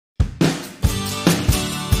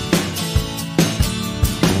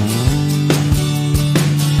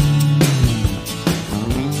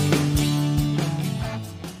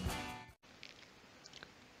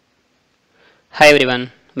Hi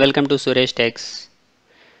everyone, welcome to Suresh Techs.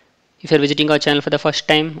 If you are visiting our channel for the first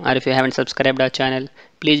time or if you haven't subscribed our channel,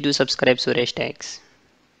 please do subscribe Suresh Techs.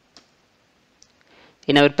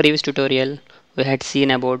 In our previous tutorial, we had seen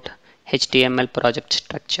about HTML project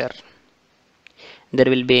structure. There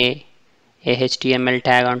will be a HTML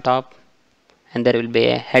tag on top and there will be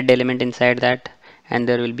a head element inside that and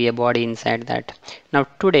there will be a body inside that. Now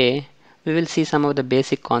today we will see some of the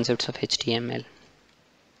basic concepts of HTML.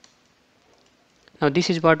 Now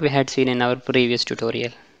this is what we had seen in our previous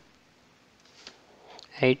tutorial.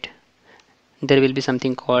 Right, there will be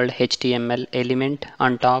something called HTML element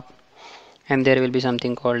on top and there will be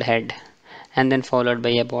something called head and then followed by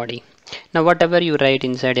a body. Now whatever you write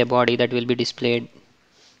inside a body, that will be displayed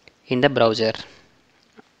in the browser.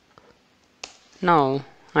 Now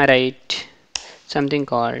I write something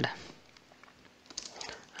called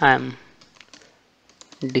I am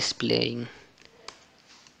displaying,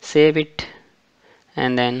 save it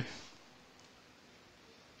and then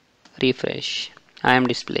refresh. I am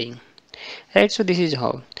displaying. Right, so this is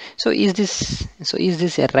how. So is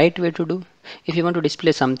this a right way to do? If you want to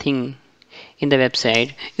display something in the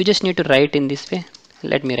website, you just need to write in this way.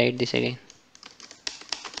 Let me write this again.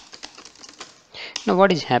 Now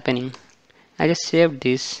what is happening? I just saved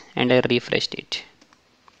this and I refreshed it.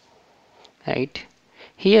 Right,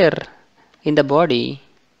 here in the body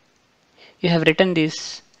you have written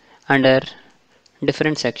this under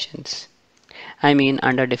different sections, I mean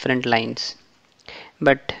under different lines,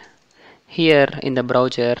 but here in the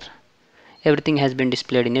browser everything has been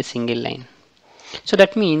displayed in a single line. So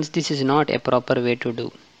that means this is not a proper way to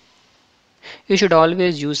do. You should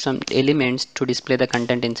always use some elements to display the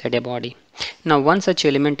content inside a body. Now one such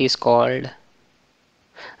element is called,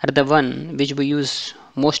 or the one which we use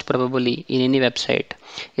most probably in any website,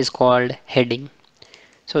 is called heading.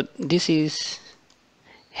 So this is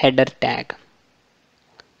header tag.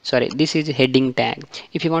 Sorry, this is heading tag.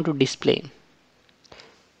 If you want to display,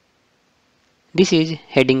 this is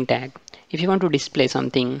heading tag. If you want to display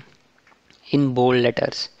something in bold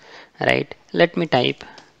letters, right? Let me type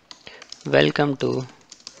welcome to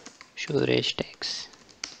Suresh Techs.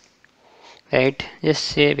 Right? Just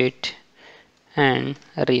save it and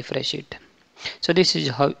refresh it. So this is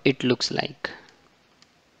how it looks like.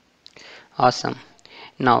 Awesome.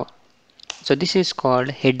 Now, so this is called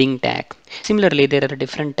heading tag. Similarly, there are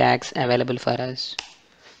different tags available for us.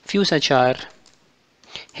 Few such are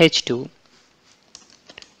h2.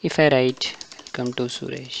 If I write welcome to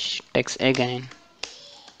Suresh Techs again,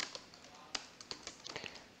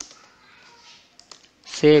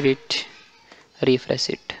 save it, refresh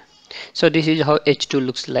it. So this is how h2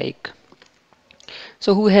 looks like.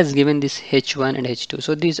 So who has given this h1 and h2?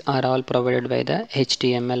 So these are all provided by the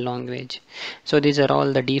HTML language. So these are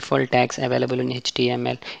all the default tags available in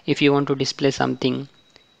HTML. If you want to display something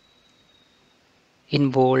in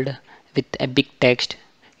bold with a big text,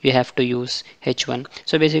 you have to use h1.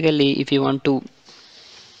 So basically if you want to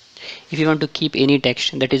keep any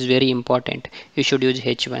text that is very important, you should use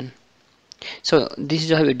h1. So this is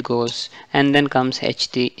how it goes, and then comes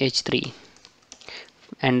h3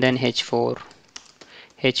 and then h4,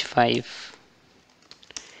 h5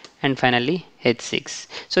 and finally h6.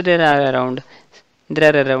 So there are around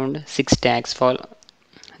 6 tags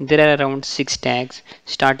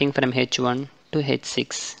starting from h1 to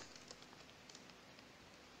h6.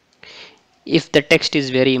 If the text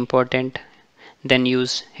is very important, then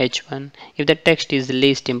use h1. If the text is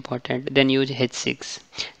least important, then use h6.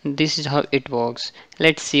 This is how it works.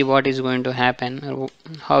 Let's see what is going to happen, or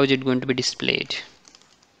how is it going to be displayed.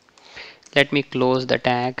 Let me close the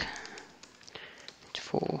tag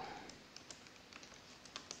h4,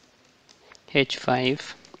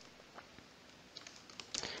 h5,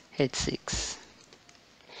 h6.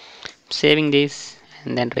 Saving this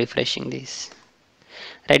and then refreshing this.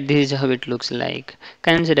 Right, this is how it looks like.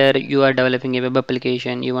 Consider you are developing a web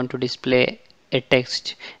application, you want to display a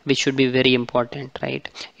text which should be very important, right?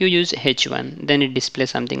 You use h1, then it displays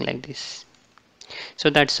something like this. So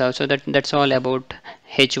that's how. So that's all about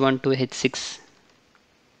h1 to h6.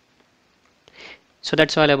 So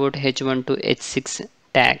that's all about h1 to h6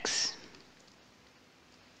 tags.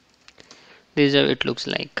 This is how it looks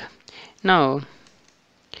like. Now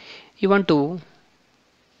you want to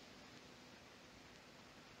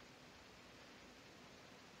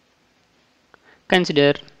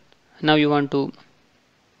consider, now you want to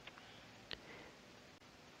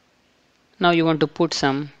put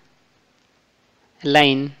some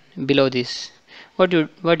line below this. What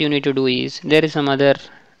you need to do is, there is some other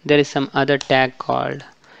tag called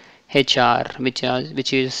hr,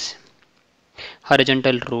 which is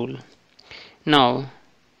horizontal rule. Now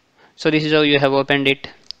So this is how you have opened it,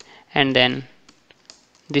 and then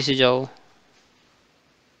this is how,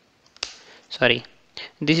 sorry,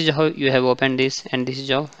 this is how you have opened this, and this is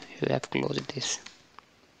how you have closed this,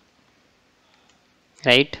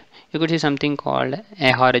 right? You could see something called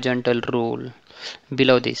a horizontal rule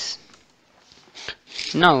below this.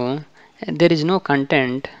 Now there is no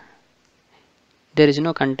content,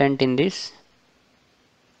 in this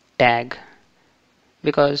tag,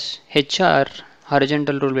 because HR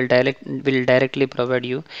horizontal rule will directly provide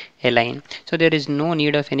you a line. So there is no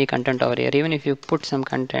need of any content over here. Even if you put some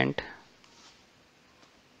content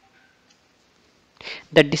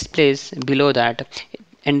that displays below that,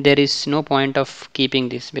 and there is no point of keeping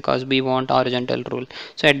this because we want horizontal rule.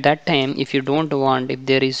 So at that time, if you don't want, if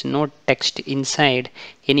there is no text inside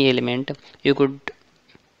any element, you could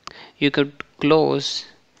close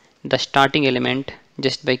the starting element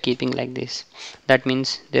just by keeping like this. That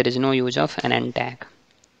means there is no use of an end tag,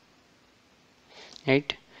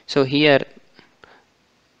 right? So here,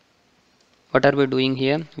 what are we doing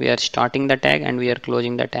here? We are starting the tag and we are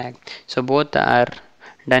closing the tag. So both are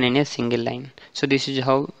done in a single line. So this is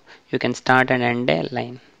how you can start and end a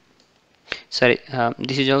line. Sorry,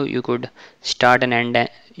 this is how you could start and end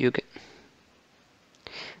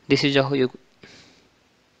this is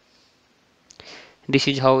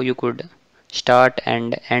how you could start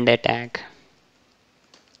and end a tag.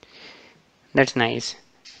 That's nice.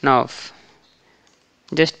 Now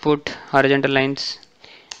just put horizontal lines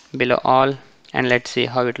below all, and let's see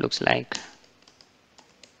how it looks like.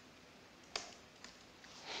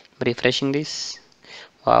 Refreshing this.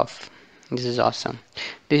 Wow, this is awesome.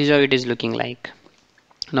 This is how it is looking like.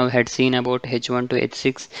 Now we had seen about H1 to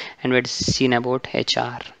H6, and we had seen about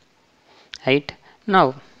HR, right?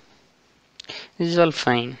 Now this is all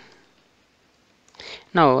fine.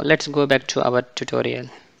 Now let's go back to our tutorial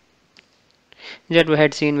that we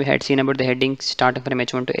had seen. About the heading starting from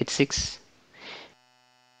H1 to H6,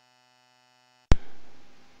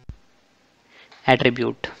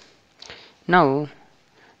 attribute. Now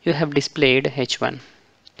you have displayed H1,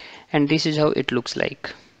 and this is how it looks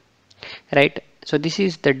like, right? So this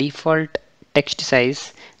is the default text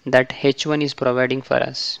size that H1 is providing for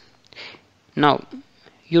us. Now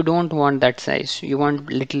you don't want that size, you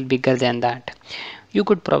want little bigger than that. You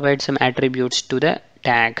could provide some attributes to the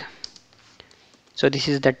tag. So this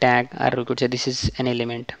is the tag, or we could say this is an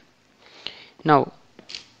element. Now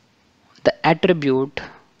the attribute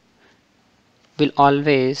will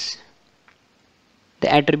always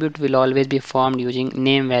be formed using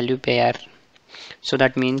name value pair. So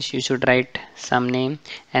that means you should write some name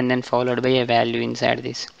and then followed by a value inside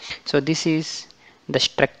this. So this is the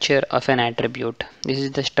structure of an attribute. This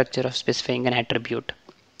is the structure of specifying an attribute.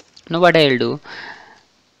 Now what I'll do,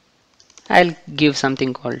 I'll give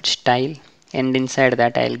something called style, and inside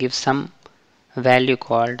that I'll give some value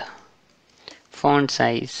called font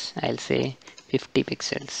size. I'll say 50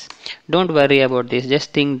 pixels. Don't worry about this,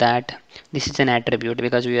 just think that this is an attribute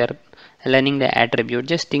because we are learning the attribute.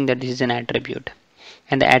 Just think that this is an attribute,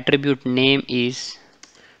 and the attribute name is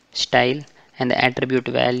style, and the attribute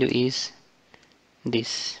value is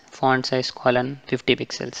this font size colon 50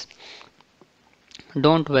 pixels.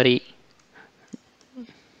 Don't worry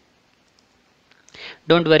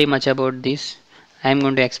much about this. I am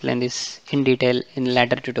going to explain this in detail in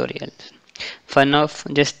later tutorials. For now,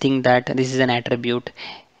 just think that this is an attribute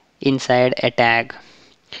inside a tag.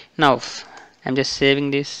 Now I'm just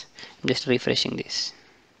saving this, I'm just refreshing this.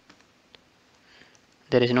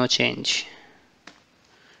 There is no change.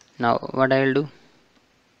 Now what I will do,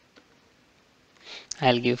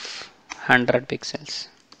 I'll give 100 pixels.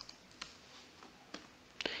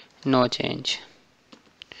 No change.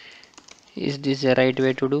 Is this the right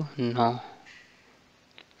way to do? No.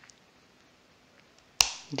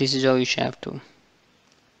 This is how you should have to,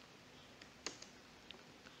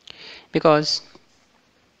 because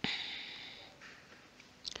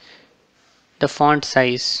the font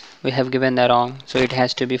size we have given the wrong, so it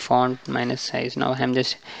has to be font minus size. Now I'm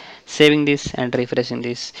just saving this and refreshing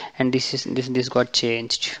this, and this got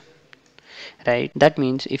changed, right? That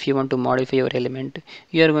means if you want to modify your element,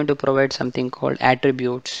 you are going to provide something called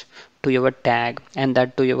attributes to your tag, and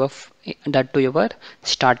that to your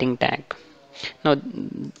starting tag. Now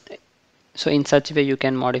so in such way you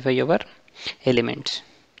can modify your elements.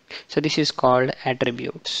 So this is called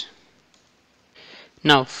attributes.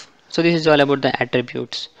 Now so this is all about the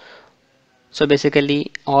attributes. So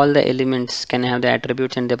basically all the elements can have the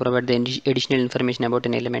attributes, and they provide the additional information about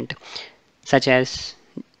an element, such as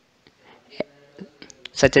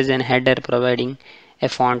an header providing a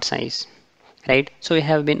font size, right? So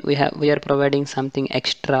we are providing something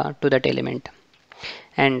extra to that element,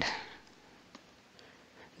 and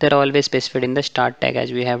they're always specified in the start tag,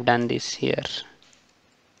 as we have done this here.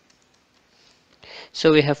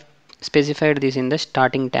 So we have specified this in the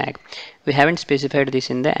starting tag. We haven't specified this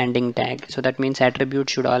in the ending tag. So that means attribute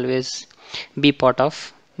should always be part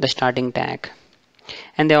of the starting tag.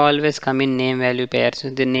 And they always come in name value pairs,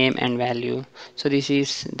 the name and value. So this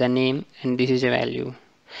is the name and this is a value.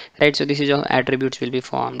 Right, so this is how attributes will be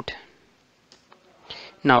formed.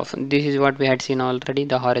 Now this is what we had seen already,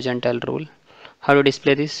 the horizontal rule. How to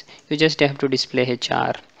display this? You just have to display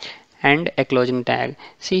HR and a closing tag.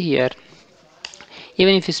 See here,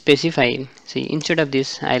 even if you specify, see, instead of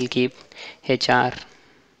this I'll keep HR.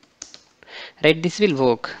 Right, this will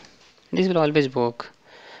work. This will always work.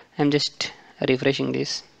 I'm just refreshing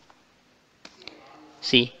this.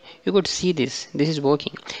 See, you could see this. This is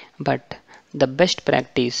working. But the best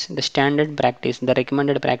practice, the standard practice, the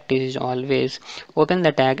recommended practice is always open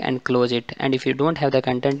the tag and close it. And if you don't have the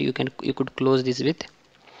content, you could close this with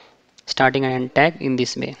starting and end tag in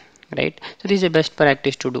this way. Right. So this is the best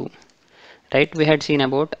practice to do. Right. We had seen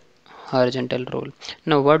about horizontal rule.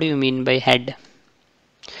 Now what do you mean by head?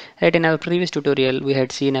 Right, in our previous tutorial we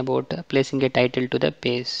had seen about placing a title to the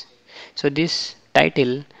page. So this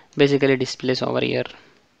title basically displays over here.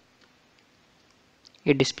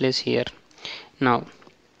 It displays here. Now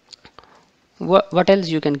what else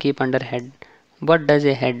you can keep under head? What does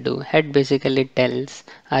a head do? Head basically tells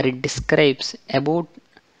or it describes about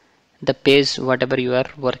the page whatever you are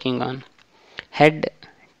working on. Head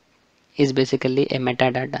is basically a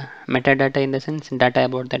metadata. Metadata in the sense data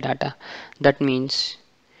about the data. That means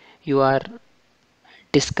you are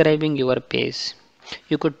describing your page.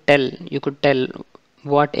 You could tell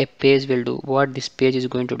what a page will do, what this page is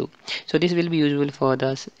going to do. So this will be useful for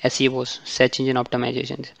the SEOs, search engine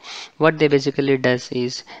optimizations. What they basically does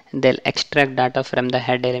is they'll extract data from the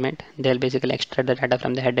head element. They'll basically extract the data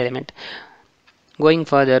from the head element. Going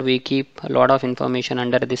further, we keep a lot of information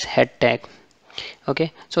under this head tag.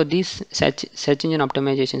 Okay, so these search engine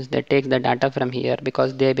optimizations, they take the data from here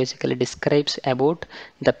because they basically describes about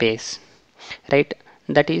the page. Right,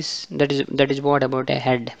 that is what about a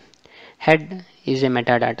head. Head is a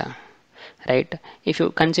metadata. Right, if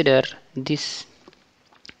you consider this,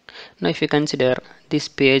 now if you consider this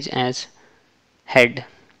page as head,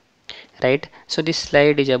 right, so this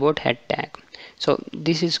slide is about head tag. So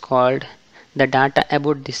this is called the data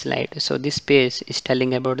about this slide. So this page is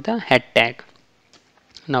telling about the head tag.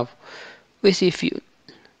 Now we see few.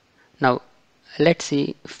 Now let's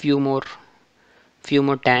see few more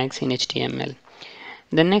tags in HTML.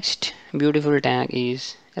 The next beautiful tag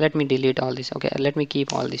is, let me delete all this. Okay, let me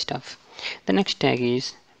keep all this stuff. The next tag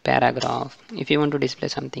is paragraph. If you want to display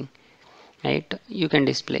something, right, you can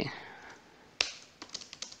display.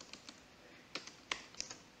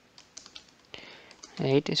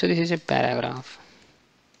 Right, so this is a paragraph.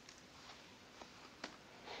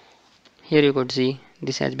 Here you could see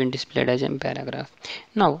this has been displayed as a paragraph.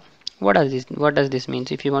 Now what does this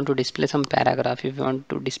means? If you want to display some paragraph, if you want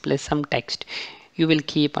to display some text, you will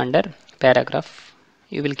keep under paragraph.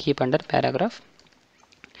 You will keep under paragraph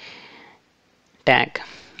tag.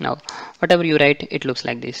 Now whatever you write, it looks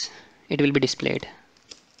like this. It will be displayed.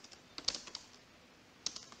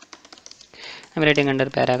 I'm writing under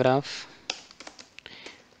paragraph.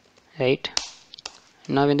 Right,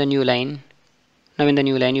 now in the new line,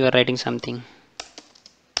 you are writing something.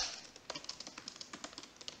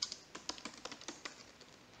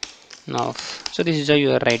 Now so this is how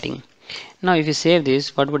you are writing. Now if you save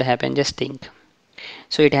this, what would happen? Just think.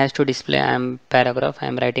 So it has to display I am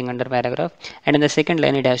writing under paragraph, and in the second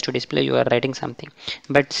line it has to display you are writing something.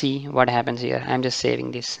 But see what happens here. I am just saving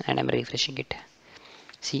this and I am refreshing it.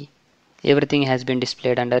 See, everything has been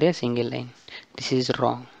displayed under a single line. This is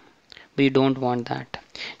wrong. We don't want that.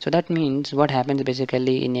 So that means what happens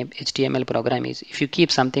basically in a HTML program is, if you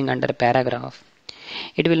keep something under a paragraph,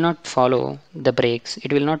 it will not follow the breaks,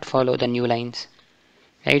 it will not follow the new lines.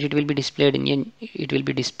 Right, it will be displayed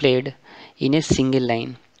in a single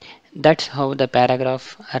line. That's how the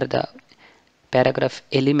paragraph or the paragraph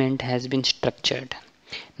element has been structured.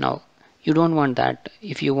 Now you don't want that.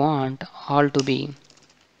 If you want all to be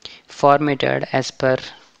formatted as per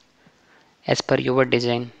your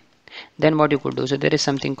design, then what you could do, so there is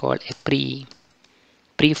something called a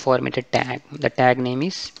pre-formatted tag. The tag name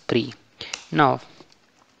is pre. Now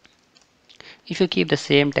if you keep the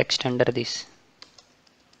same text under this,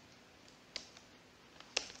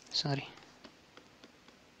 save.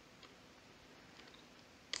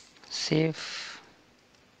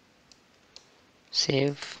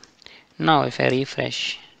 Now if I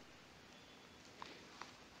refresh,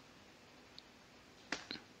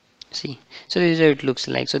 see, so this is how it looks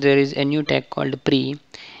like. So there is a new tag called pre,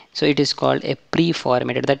 So it is called a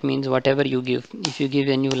pre-formatted. That means whatever you give, if you give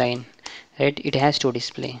a new line, right, it has to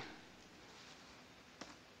display,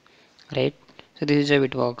 right? So this is how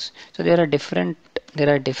it works. So there are different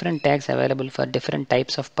tags available for different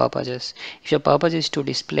types of purposes. If your purpose is to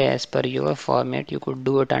display as per your format, you could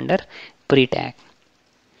do it under pre-tag,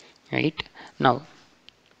 right? Now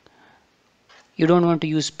you don't want to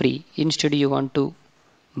use pre, instead you want to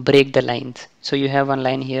break the lines. So you have one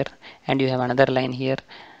line here and you have another line here.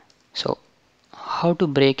 So how to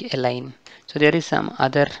break a line? So there is some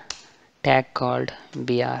other tag called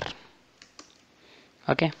br.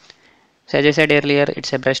 Okay, so as I said earlier,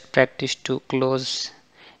 it's a best practice to close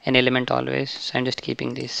an element always. So I'm just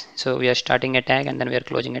keeping this. So we are starting a tag and then we are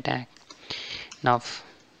closing a tag. Now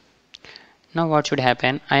what should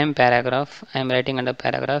happen? I am paragraph, I am writing under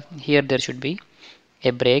paragraph. Here there should be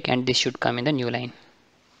a break and this should come in the new line.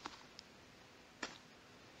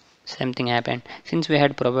 Same thing happened. Since we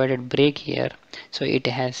had provided break here, so it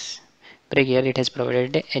has break here, it has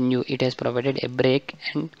provided a break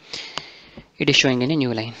and it is showing in a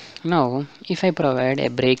new line. Now if I provide a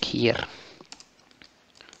break here,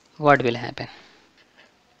 what will happen?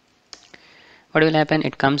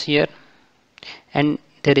 It comes here and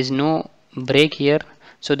there is no break here,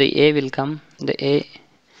 so this A will come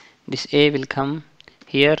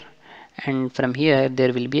here, and from here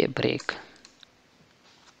there will be a break.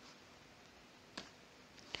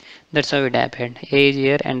 That's how it happened. A is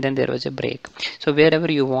here and then there was a break. So wherever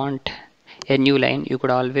you want a new line, you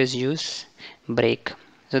could always use break.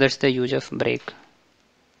 So that's the use of break.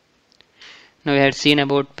 Now we had seen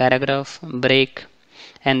about paragraph, break,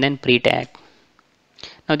 and then pre-tag.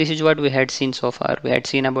 Now this is what we had seen so far. We had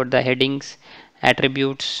seen about the headings,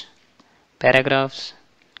 attributes, paragraphs,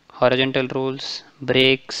 horizontal rules,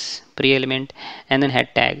 breaks, pre-element, and then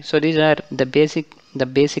head tag. So these are the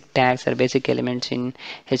basic tags or basic elements in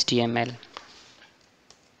HTML.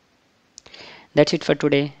 That's it for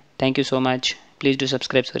today. Thank you so much. Please do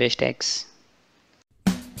subscribe Suresh Tags.